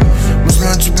забыть. Мысли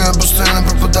о тебе постоянно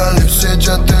пропадали, все эти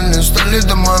отели стали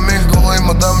домами. Голые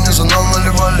мадам мне за нал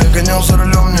наливали. Гонял за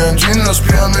рулем не один раз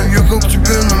пьяный. Ехал к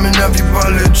тебе, но меня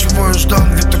въебали. Чего я ждал,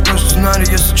 ведь такой сценарий,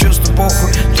 если честно,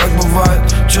 похуй. Так бывает,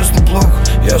 честно, плохо,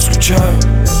 я скучаю.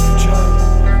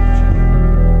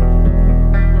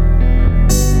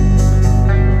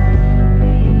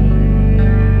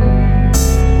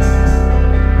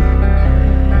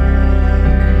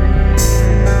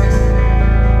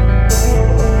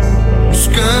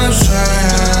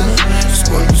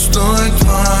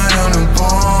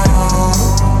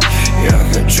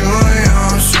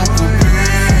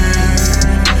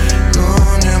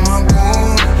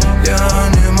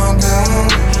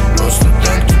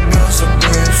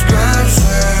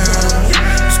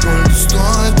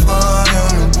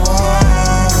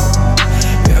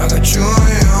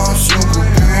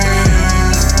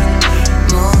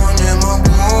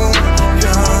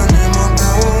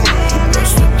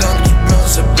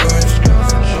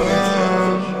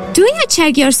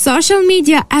 Check your social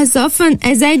media as often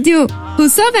as I do.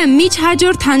 Հուսով եմ միջ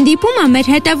հաջորդ հանդիպումը մեր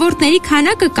հետևորդների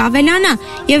քանակը կավելանա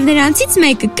եւ նրանցից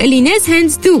մեկը կլինես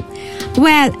հենց դու.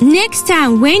 Well, next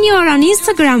time when you're on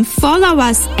Instagram, follow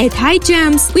us at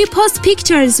HiGems. We post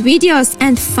pictures, videos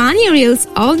and funny reels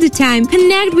all the time.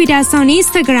 Connect with us on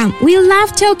Instagram. We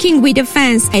love talking with the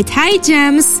fans at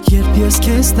HiGems. Երբ ես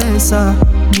քեզ տեսա,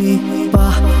 մի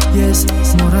պահ ես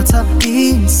մոռացա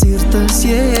իմ սիրտս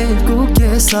երկու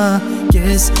կեսա.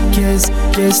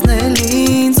 Կեսն էլ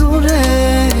ինձ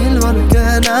ուրել, որ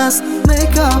գնաս,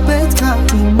 մեկա պետքա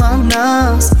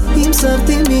իմանաս. Իմ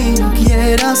սրտի միակ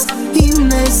երաս,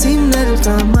 իմն էլ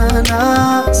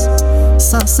կամնաս.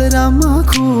 Սա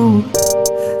սերամակուր,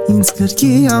 ինձ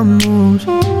գրկի ամուր.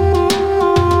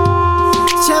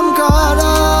 Չեմ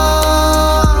կարա,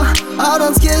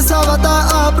 առանց կես հավատա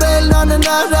ապրել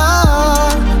նաննարա.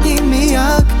 Իմ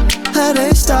միակ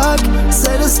հրեշտակ,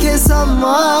 սերս կես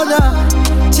ամարա.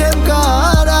 Չեմ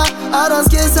կարա, առանց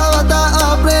կես հավատա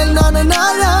ապրել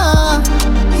նաննարա.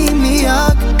 Իմ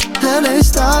միակ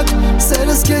հրեշտակ,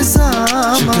 սերս կես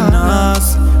ամարա. Չգնաս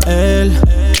էլ,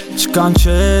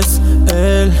 չկանչես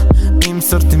էլ, իմ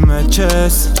սրտի մեջ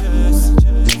ես.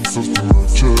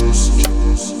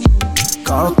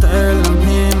 Կարոտել եմ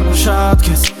հիմա շատ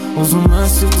քեզ, ուզում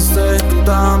ես սիրտս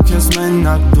կտամ քեզ,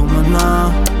 մենակ դու մնա,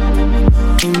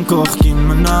 իմ կողքին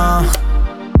մնա.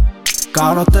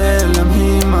 Կարոտել եմ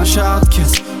հիմա շատ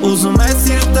քեզ, ուզում ես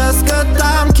սիրտս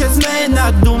կտամ քեզ,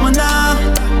 մենակ դու մնա,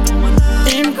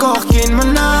 իմ կողքին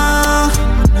մնա.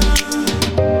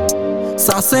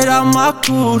 Սա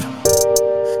սերամակուր,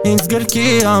 ինձ գրկի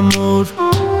ամուր.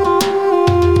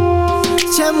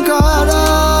 Չեմ կարա,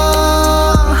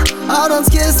 առանց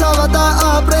կես հավատա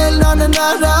ապրել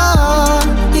նաննարա.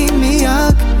 Իմ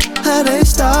միակ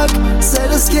հրեշտակ,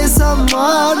 սերս կես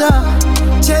ամարա.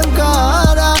 Չեմ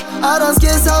կարա, առանց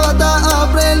կես հավատա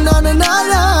ապրել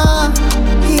նաննարա.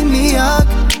 Իմ միակ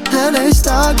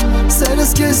հրեշտակ,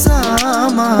 սերս կես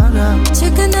ամարա.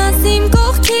 Չգնաս իմ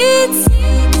կողքից,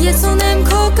 ես ունեմ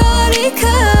քո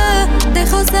կարիքը. Դե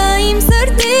խոսա իմ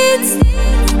սրտից,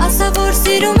 ասա որ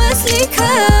սիրում ես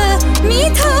լիքը. Մի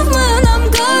թող մնամ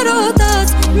կարոտած,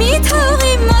 մի թող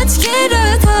իմ աչքերը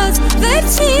թած.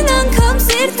 Վերջին անգամ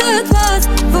սիրտդ բաց,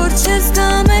 որ չես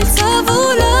կամ էլ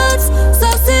ցավոլած.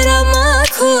 Սա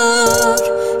սերամակուր,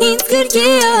 ինձ գրկի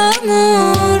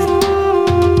ամուր.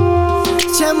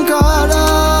 Չեմ կարա,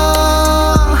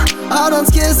 առանց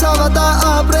կես հավատա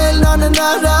ապրել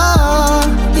նաննարա.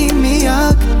 Իմ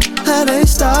միակ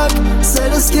հրեշտակ,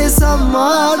 սերս կես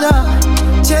ամարա.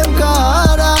 Չեմ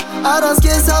կարա, առանց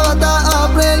կես հավատա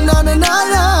ապրել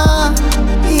նաննարա.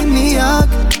 Իմ միակ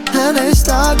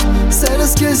հրեշտակ,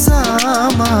 սերս կես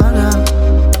ամարա.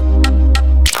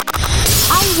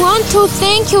 want to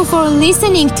thank you for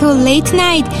listening to Late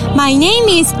Night. My name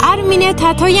is Armine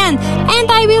Tatoyan,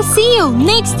 and I will see you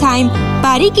next time.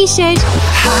 Բարի գիշեր.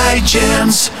 High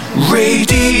Gems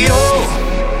Radio.